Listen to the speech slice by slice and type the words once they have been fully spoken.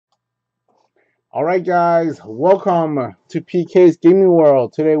All right, guys, welcome to PK's Gaming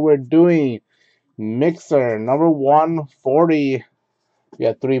World. Today we're doing Mixer number 140. We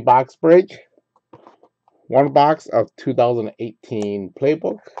got 3 box break, 1 box of 2018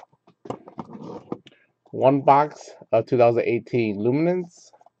 Playbook, 1 box of 2018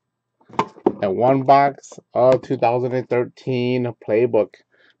 Luminance, and 1 box of 2013 Playbook.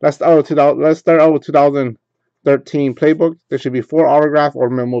 Let's start out with 2013 Playbook. There should be 4 autograph or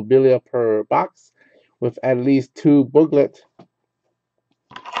memorabilia per box, with at least 2 booklet.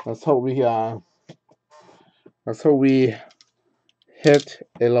 Let's hope we hit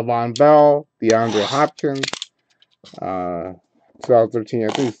a Levon Bell, DeAndre Hopkins, uh, 2013. I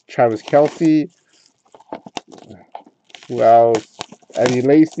think it's Travis Kelce. Who else? Eddie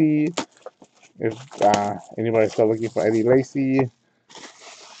Lacy. If anybody's still looking for Eddie Lacy,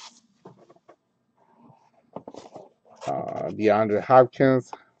 DeAndre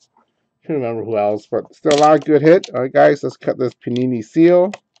Hopkins. Can't remember who else, but still a lot of good hit. All right, guys, let's cut this Panini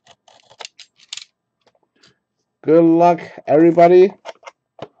seal. Good luck, everybody.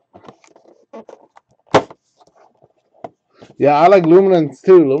 Yeah, I like Luminance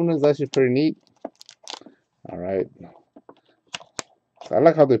too. Luminance is actually pretty neat. All right. I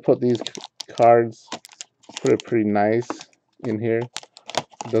like how they put these cards, put it pretty nice in here.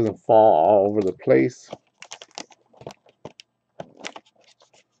 It doesn't fall all over the place.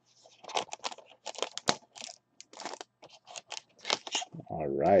 All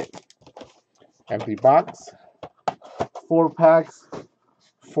right. Empty box. 4 packs,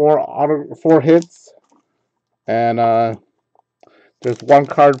 4 hits, and there's 1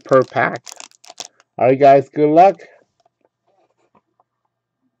 card per pack. All right, guys. Good luck.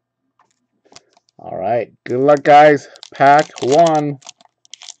 All right. Good luck, guys. Pack 1.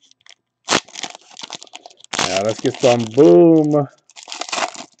 Now let's get some boom. All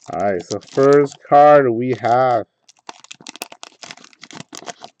right. So first card we have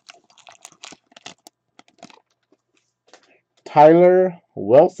Tyler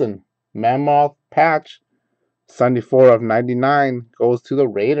Wilson, Mammoth Patch, 74/99, goes to the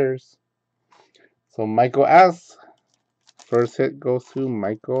Raiders. So Michael S. First hit goes to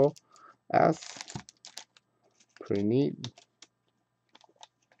Michael S. Pretty neat.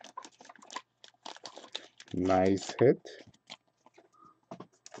 Nice hit.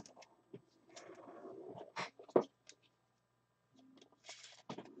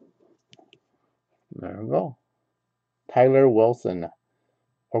 There we go. Tyler Wilson,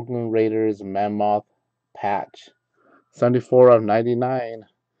 Oakland Raiders Mammoth Patch, 74/99.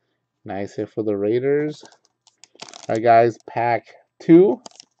 Nice hit for the Raiders. All right, guys, pack 2.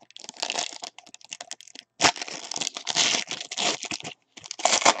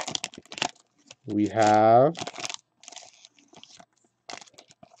 We have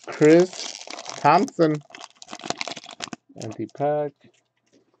Chris Thompson, empty pack.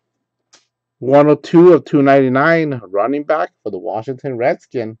 102/299, running back for the Washington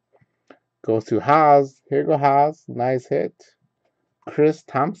Redskins. Goes to Haas. Here go Haas. Nice hit. Chris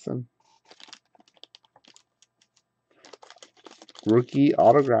Thompson. Rookie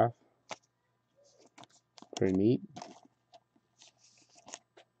autograph. Pretty neat.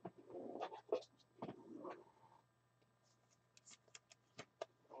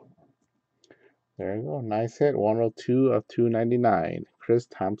 There you go. Nice hit. 102/299. Chris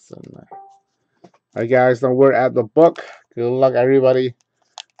Thompson. Alright, guys. Now we're at the book. Good luck, everybody.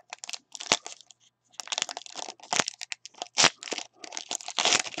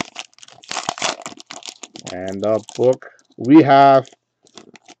 And the book, we have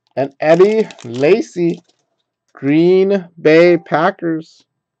an Eddie Lacy, Green Bay Packers.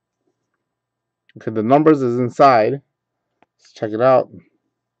 Okay, the numbers is inside. Let's check it out.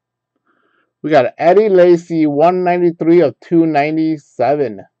 We got Eddie Lacy,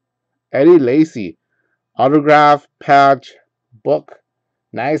 193/297. Eddie Lacy, autograph patch book.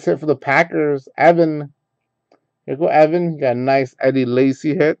 Nice hit for the Packers. Evan. Here go Evan. Got a nice Eddie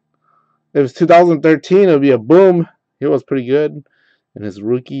Lacy hit. If it was 2013, it would be a boom. He was pretty good in his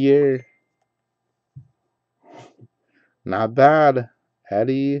rookie year. Not bad.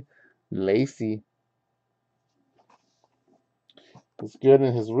 Eddie Lacy was good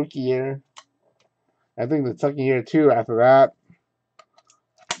in his rookie year. I think the second year too. After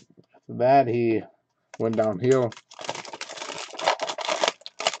that he went downhill.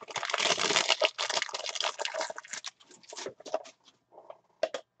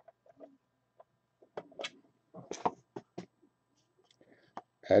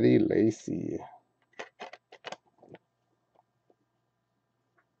 Eddie Lacy.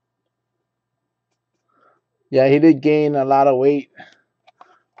 Yeah, he did gain a lot of weight.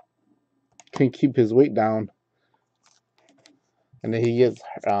 can keep his weight down, and then he gets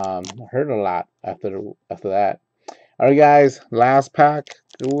hurt a lot after that. All right, guys, last pack.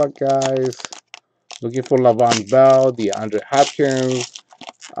 Good luck, guys. Looking for Le'Veon Bell, DeAndre Hopkins.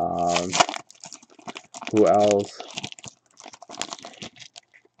 Um, who else?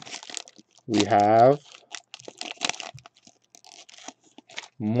 We have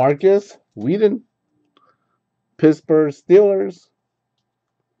Marcus Whedon, Pittsburgh Steelers.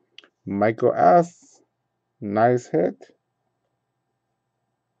 Michael S. Nice hit.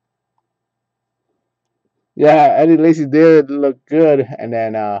 Yeah, Eddie Lacy did look good, and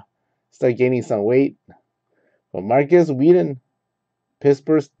then start gaining some weight. But Marcus Whedon,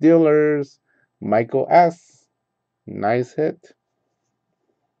 Pittsburgh Steelers. Michael S. Nice hit.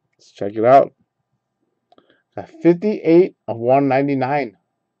 Let's check it out. Got 58 of 199.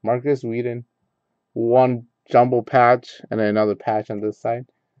 Marcus Whedon. One jumbo patch and then another patch on this side.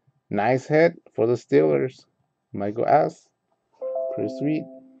 Nice hit for the Steelers. Michael S. Pretty sweet.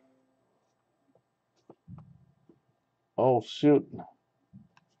 Oh, shoot.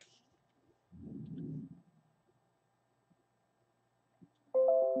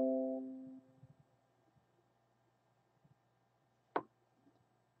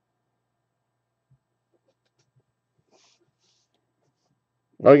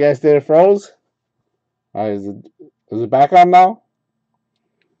 Oh, you guys did it froze? Is it back on now?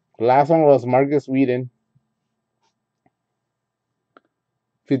 The last one was Marcus Whedon.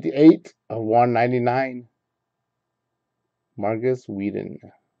 58 of 199. Marcus Whedon.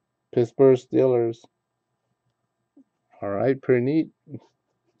 Pittsburgh Steelers. All right, pretty neat.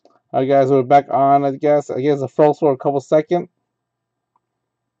 All right, guys, we're back on, I guess. I guess it froze for a couple seconds.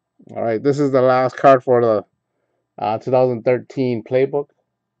 All right, this is the last card for the 2013 Playbook.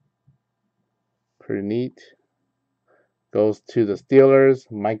 Pretty neat. Goes to the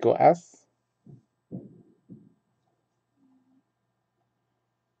Steelers, Michael S.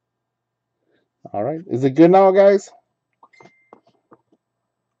 All right. Is it good now, guys?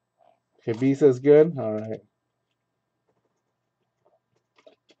 Okay, B says good. All right.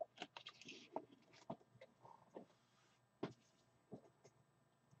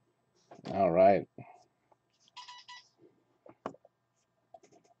 All right.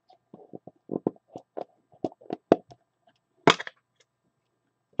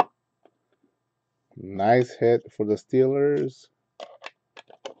 Nice hit for the Steelers.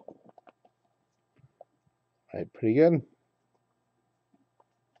 All right, pretty good.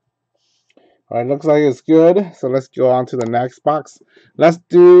 All right, looks like it's good. So let's go on to the next box. Let's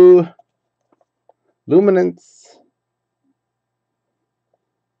do Luminance.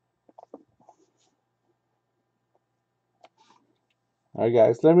 All right,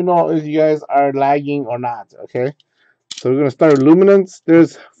 guys. Let me know if you guys are lagging or not. Okay. So we're gonna start with Luminance.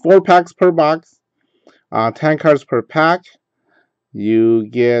 There's 4 packs per box. 10 cards per pack. You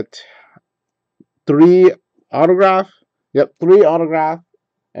get 3 autograph. Yep, 3 autograph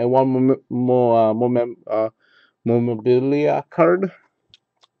and 1 memorabilia card.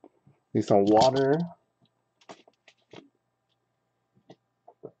 Need some water.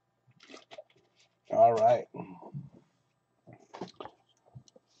 All right.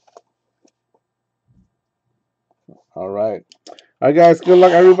 All right. All right, guys. Good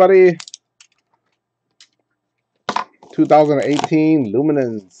luck, everybody. 2018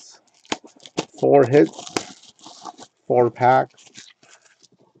 Luminance. 4 hits, 4 packs.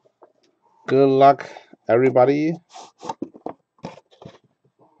 Good luck, everybody.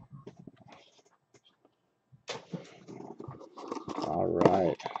 All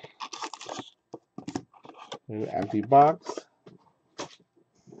right. Empty box.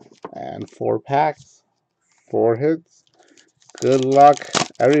 And 4 packs, 4 hits. Good luck,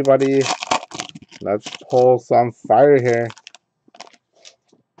 everybody. Let's pull some fire here.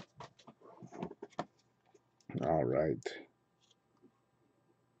 All right.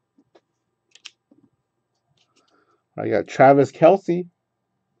 I got Travis Kelce.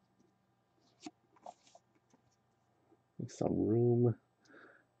 Some room.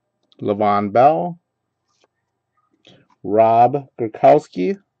 Le'Veon Bell. Rob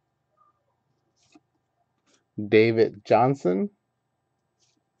Gronkowski. David Johnson.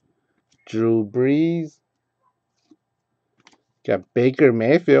 Drew Brees. Got Baker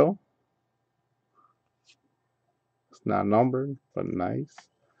Mayfield. It's not numbered, but nice.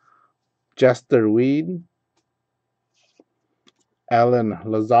 Jester Weed. Alan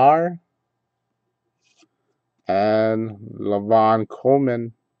Lazar. And Lavon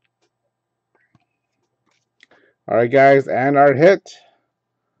Coleman. All right, guys, and our hit.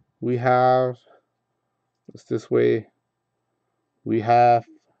 We have, it's this way. We have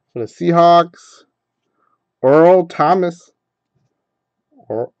For the Seahawks, Earl Thomas.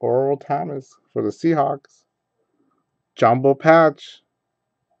 Earl Thomas for the Seahawks. Jumbo Patch.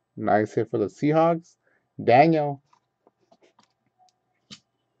 Nice hit for the Seahawks. Daniel.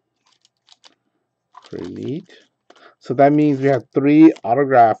 Pretty neat. So that means we have 3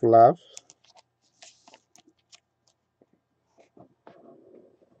 autographs left.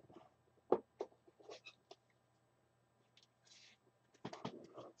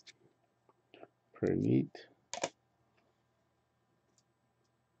 Pretty neat.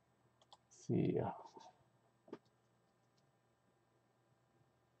 Let's see.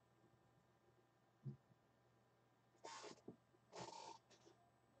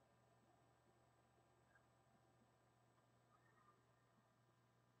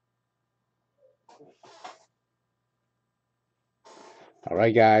 All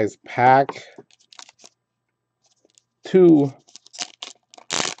right, guys. Pack 2.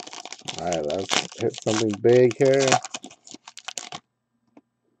 All right, let's hit something big here.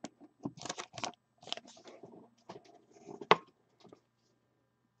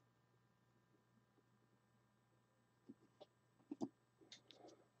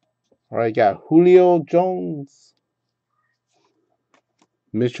 All right, got Julio Jones,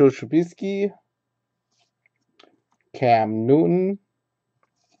 Mitchell Trubisky, Cam Newton,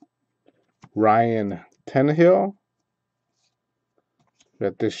 Ryan Tannehill. We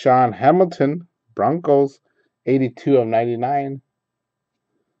got Deshaun Hamilton, Broncos, 82 of 99.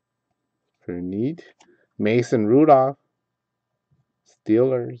 Pretty neat. Mason Rudolph,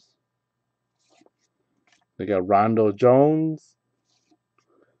 Steelers. We got Rondo Jones,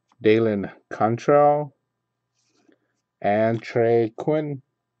 Dalen Contrell, and Trey Quinn.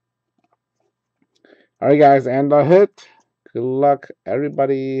 All right, guys, and a hit. Good luck,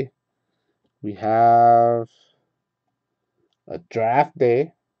 everybody. We have a draft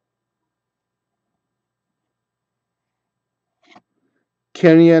day.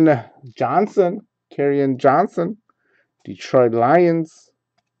 Kerryon Johnson, Detroit Lions.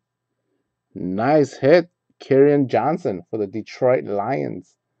 Nice hit. Kerryon Johnson for the Detroit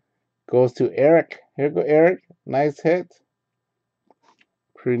Lions. Goes to Eric. Here go Eric. Nice hit.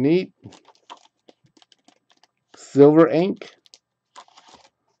 Pretty neat. Silver ink.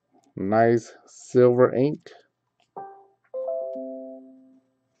 Nice silver ink.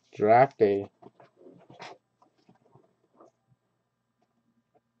 Draft day.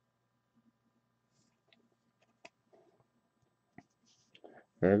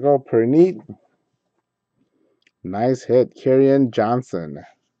 There you go. Pretty neat. Nice hit. Kerryon Johnson.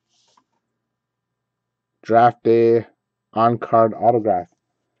 Draft day on card autograph.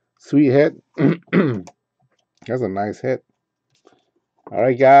 Sweet hit. That's a nice hit. All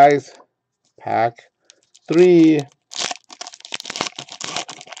right, guys. Pack 3.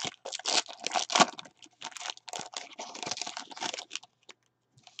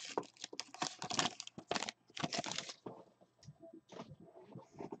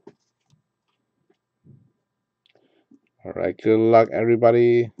 All right, good luck,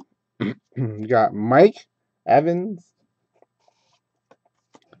 everybody. We got Mike Evans,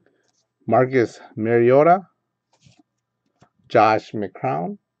 Marcus Mariota, Josh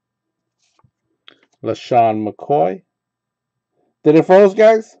McCown, LaShawn McCoy. Did it froze,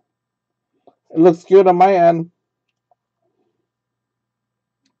 guys? It looks good on my end.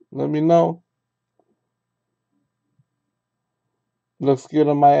 Let me know. Looks good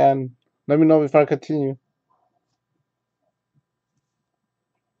on my end. Let me know if I continue.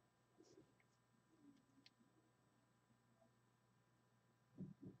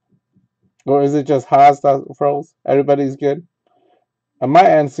 Or is it just Haas that froze? Everybody's good? On my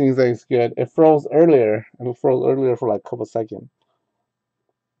end seems like it's good. It froze earlier. It froze earlier for like a couple seconds.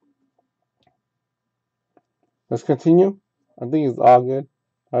 Let's continue. I think it's all good.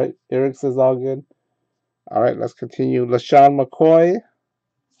 All right, Eric says all good. All right, let's continue. LaShawn McCoy,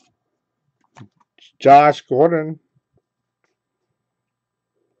 Josh Gordon,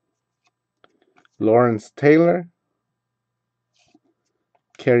 Lawrence Taylor,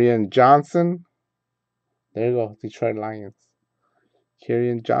 Kerryon Johnson. There you go, Detroit Lions.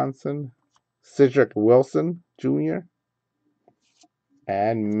 Kerryon Johnson, Cedric Wilson Jr.,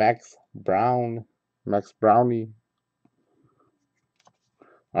 and Max Brownie.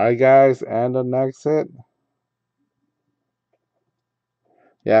 All right, guys, and the next hit.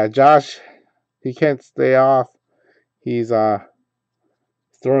 Yeah, Josh, he can't stay off. He's throwing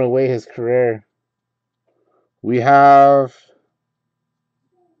away his career. We have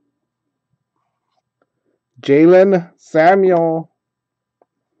Jalen Samuel.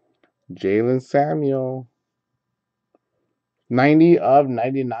 90 of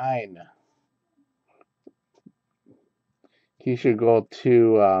 99. He should go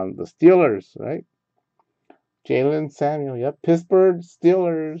to the Steelers, right? Jalen Samuel. Yep, Pittsburgh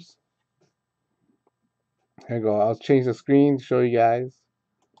Steelers. Here you go. I'll change the screen to show you guys.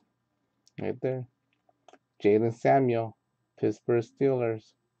 Right there. Jalen Samuel, Pittsburgh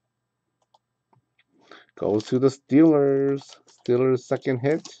Steelers. Goes to the Steelers. Steelers second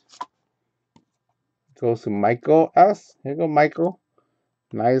hit. Goes to Michael S. Here you go, Michael.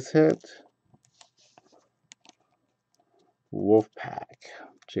 Nice hit. Wolfpack.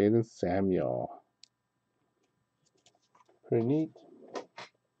 Jalen Samuel. Pretty neat.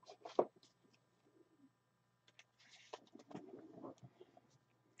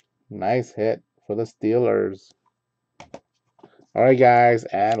 Nice hit for the Steelers. All right, guys,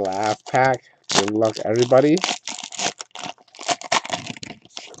 and last pack. Good luck, everybody.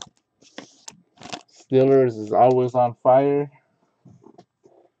 Steelers is always on fire.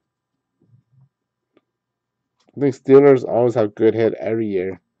 I think Steelers always have good hit every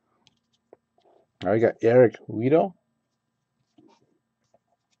year. All right, we got Eric Weedle.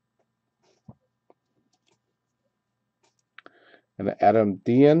 And Adam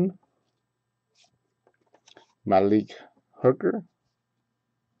Dean. Malik Hooker.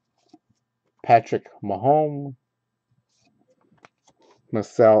 Patrick Mahomes.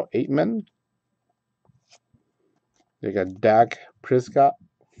 Marcel Aitman. They got Dak Prescott.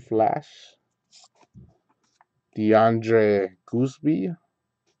 Flash. DeAndre Gooseby.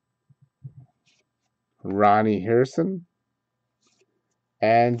 Ronnie Harrison.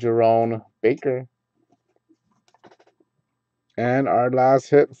 And Jerome Baker. And our last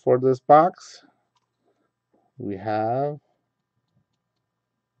hit for this box, we have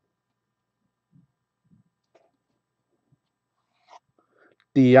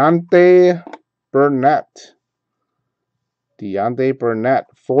Deontay Burnett. Deontay Burnett,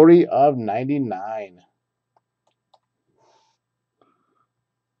 40 of 99.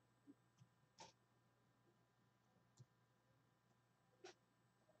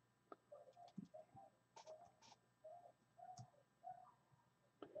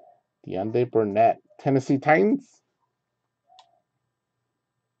 Deontay Burnett, Tennessee Titans.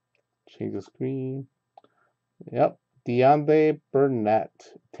 Change the screen. Yep, Deontay Burnett,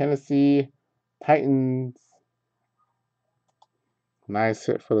 Tennessee Titans. Nice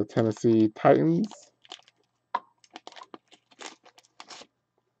hit for the Tennessee Titans.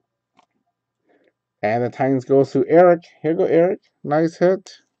 And the Titans goes to Eric. Here you go, Eric. Nice hit.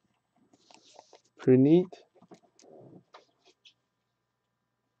 Pretty neat.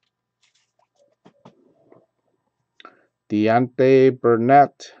 Deontay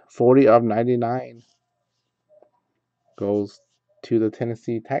Burnett, 40 of 99. Goes to the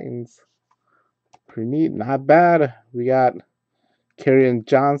Tennessee Titans. Pretty neat. Not bad. We got Kerryon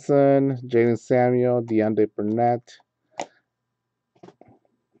Johnson, Jalen Samuel, Deontay Burnett,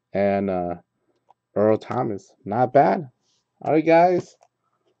 and Earl Thomas. Not bad. All right, guys.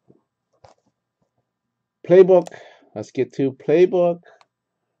 Playbook. Let's get to Playbook.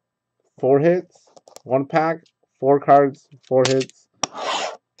 4 hits, 1 pack, 4 cards, 4 hits.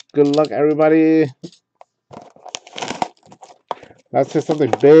 Good luck, everybody. That's just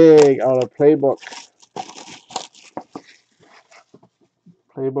something big out of Playbook.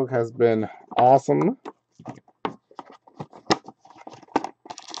 Playbook has been awesome.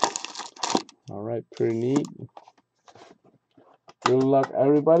 All right, pretty neat. Good luck,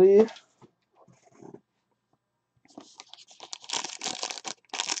 everybody.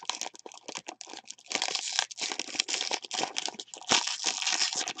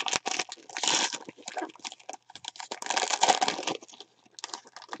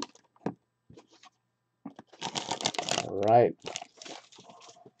 All right.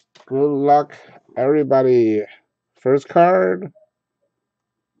 Good luck, everybody. First card,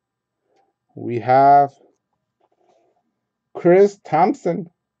 we have Chris Thompson,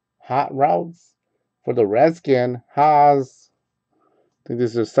 Hot Routes for the Redskin. Haas. I think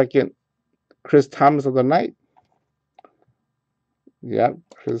this is the second Chris Thompson of the night. Yep,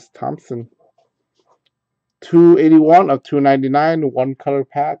 Chris Thompson. 281 of 299, 1 color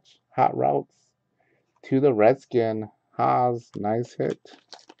patch, Hot Routes to the Redskin. Haas, nice hit.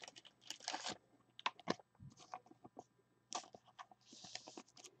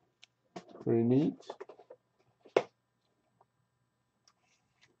 Pretty neat.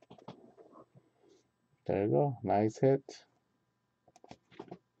 There you go, nice hit.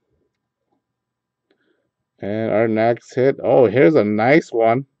 And our next hit, oh, here's a nice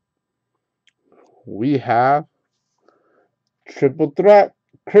one. We have triple threat,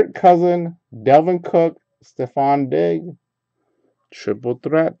 Kirk Cousin, Delvin Cook, Stephon Diggs. Triple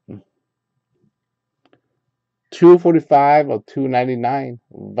threat. 245 of 299.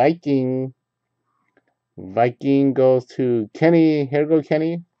 Viking. Viking goes to Kenny. Here go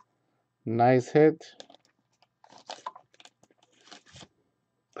Kenny. Nice hit.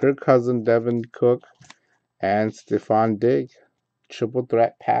 Kirk Cousin, Devin Cook, and Stephon Diggs. Triple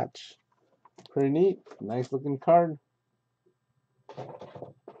threat patch. Pretty neat. Nice looking card.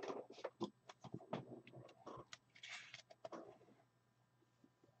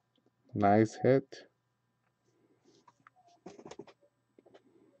 Nice hit.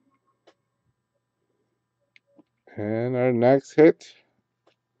 And our next hit,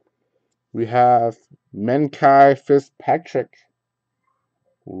 we have Menkai Fitzpatrick,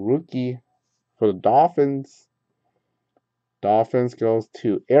 rookie for the Dolphins. Dolphins goes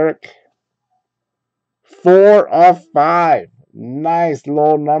to Eric. 4 of 5. Nice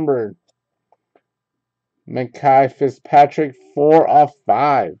low number. Menkai Fitzpatrick, 4 of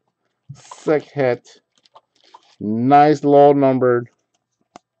 5. Sick hit. Nice low numbered.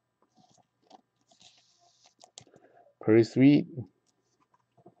 Pretty sweet.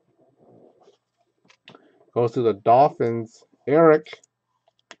 Goes to the Dolphins. Eric.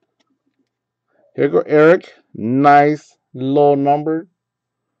 Here go Eric. Nice low number.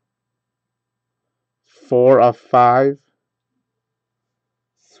 4 of 5.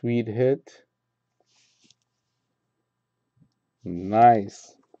 Sweet hit.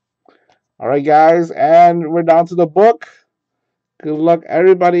 Nice. All right, guys, and we're down to the book. Good luck,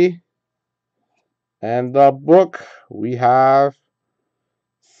 everybody. And the book, we have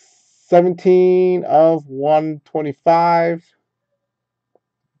 17 of 125.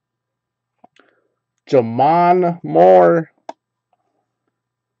 Jamon Moore,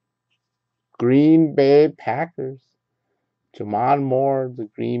 Green Bay Packers. Jamon Moore, the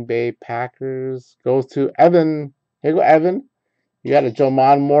Green Bay Packers, goes to Evan. Here you go, Evan. You got a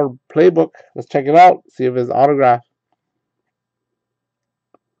Jamon Moore playbook. Let's check it out. See if it's autographed.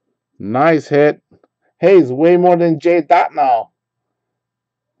 Nice hit. Hey, it's way more than J. Dot now.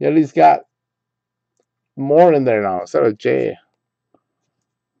 You at least got more in there now instead of J.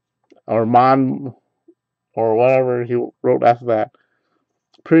 Or Mon or whatever he wrote after that.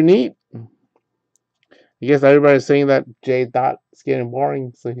 Pretty neat. I guess everybody's saying that J. Dot is getting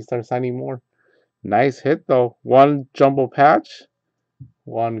boring, so he started signing more. Nice hit though. One jumbo patch.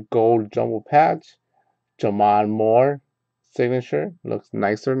 One gold jumbo patch. Jamon Moore signature. Looks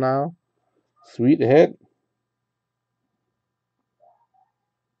nicer now. Sweet hit.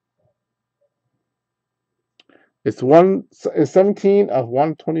 It's 17 of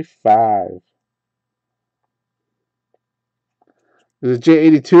 125. Is it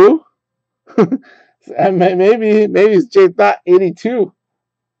J82? maybe it's J. Dot 82.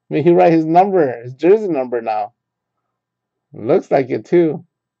 Maybe he write his number, his jersey number now. Looks like it too.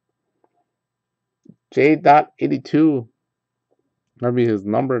 J. Dot 82. Maybe his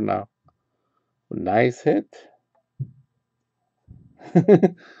number now. Nice hit.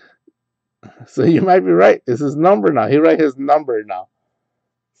 So you might be right. It's his number now. He write his number now.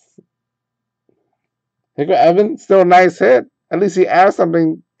 Here go Evan. Still a nice hit. At least he adds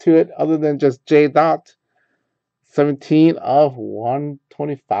something to it other than just J. Dot. 17 of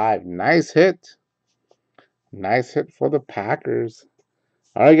 125. Nice hit. Nice hit for the Packers.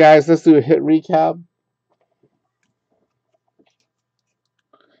 All right, guys. Let's do a hit recap.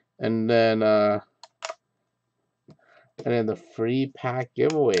 And then the free pack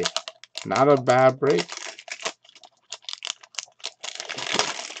giveaway. Not a bad break.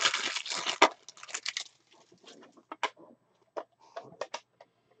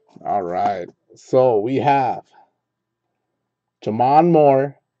 All right. So we have Jamon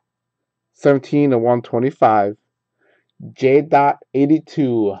Moore, 17 of 125. J. Dot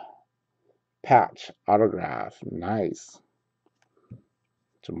 82 patch autograph. Nice.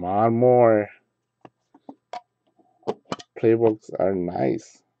 Jamon Moore. Playbooks are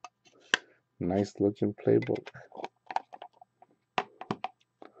nice. Nice looking playbook.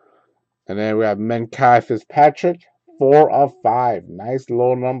 And then we have Menkai Fitzpatrick, 4 of 5. Nice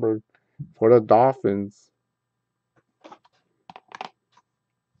low number for the Dolphins.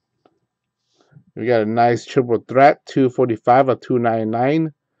 We got a nice triple threat, 245 of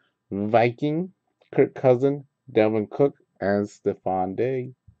 299. Viking, Kirk Cousin, Devin Cook, and Stephon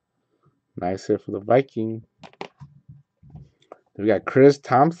Diggs. Nice hit for the Viking. We got Chris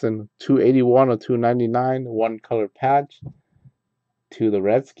Thompson, 281 of 299. One color patch to the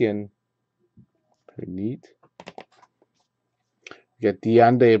Redskin. Pretty neat. We got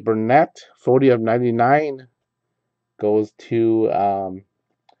DeAndre Burnett, 40 of 99. Goes to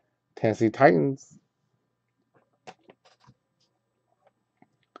Tennessee Titans.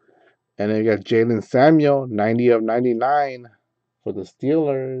 And then you got Jalen Samuel, 90 of 99 for the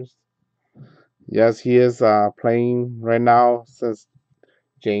Steelers. Yes, he is playing right now since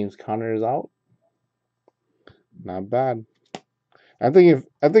James Conner is out. Not bad. If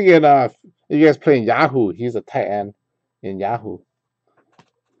you guys play in Yahoo, he's a tight end in Yahoo.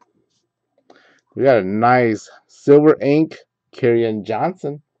 We got a nice silver ink Kerryon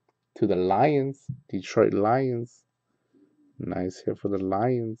Johnson to the Lions, Detroit Lions. Nice hit for the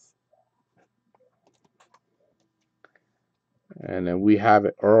Lions. And then we have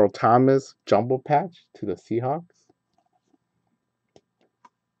an Earl Thomas jumbo patch to the Seahawks.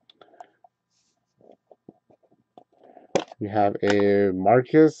 We have a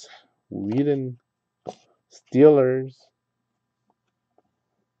Marcus Whedon Steelers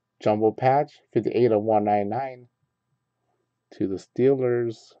jumbo patch, 58 of 199 to the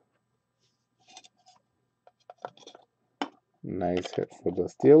Steelers. Nice hit for the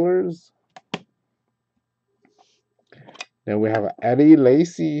Steelers. Then we have Eddie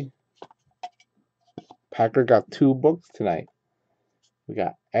Lacy. Packer got 2 books tonight. We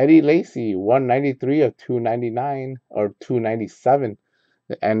got Eddie Lacy, 193 of 299 or 297.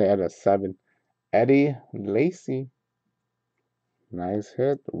 The end at a 7. Eddie Lacy. Nice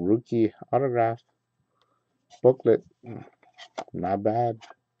hit. Rookie autograph. Booklet. Not bad.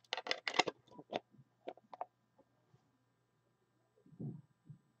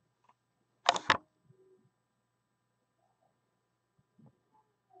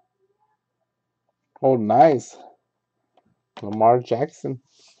 Oh, nice. Lamar Jackson.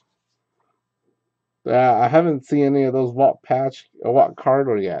 Yeah, I haven't seen any of those Vault patch or Vault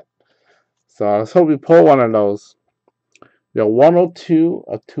card yet. So let's hope we pull one of those. We got 102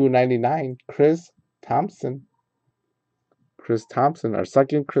 of 299. Chris Thompson. Chris Thompson, our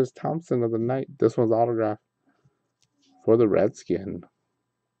second Chris Thompson of the night. This one's autographed for the Redskin.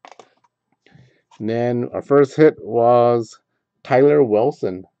 And then our first hit was Tyler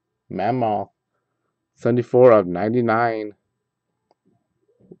Wilson, Mammoth, 74 of 99.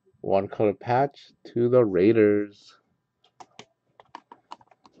 One color patch to the Raiders.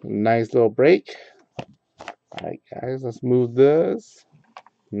 Nice little break. Alright guys, let's move this.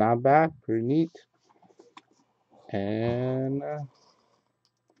 Not bad, pretty neat. And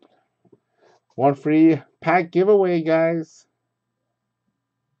one free pack giveaway, guys.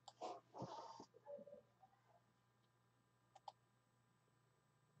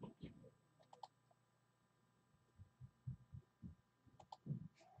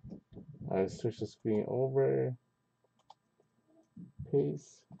 I switch the screen over.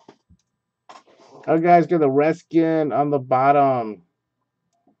 Paste. Oh, guys, get the Redskin on the bottom.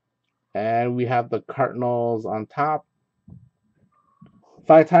 And we have the Cardinals on top.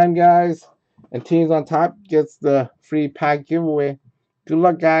 5-time, guys. And teams on top gets the free pack giveaway. Good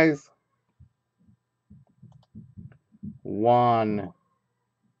luck, guys. 1,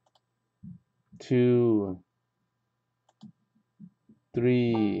 2,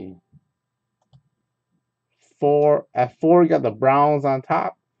 3, 4. At 4, you got the Browns on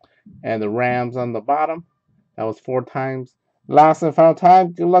top and the Rams on the bottom. That was 4 times. Last and final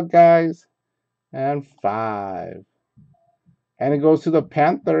time. Good luck, guys. And 5. And it goes to the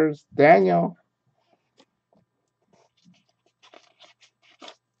Panthers. Daniel.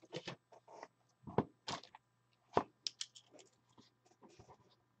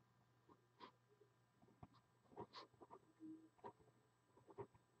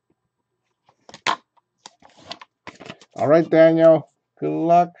 All right, Daniel. Good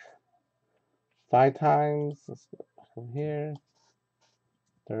luck. 5 times. Let's go from here.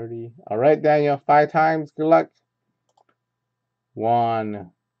 30. All right, Daniel. 5 times. Good luck.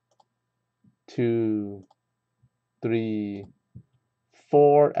 1, 2, 3,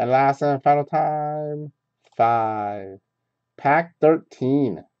 4. And last and final time. 5. Pack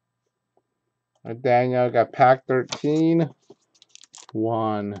 13. All right, Daniel. Got pack 13.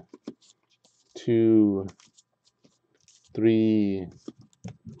 1, 2, 3,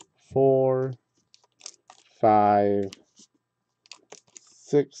 4, 5,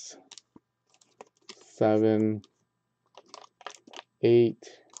 6, 7, 8,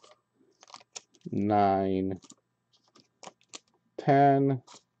 9, 10,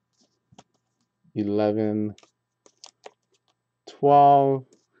 11, 12,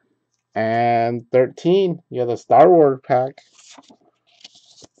 and 13. You have the Star Wars pack.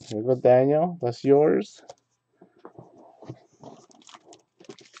 Here you go, Daniel. That's yours.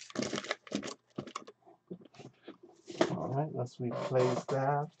 All right, let's replace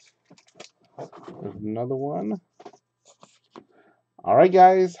that. There's another one. All right,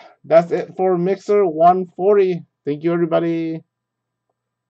 guys. That's it for Mixer 140. Thank you, everybody.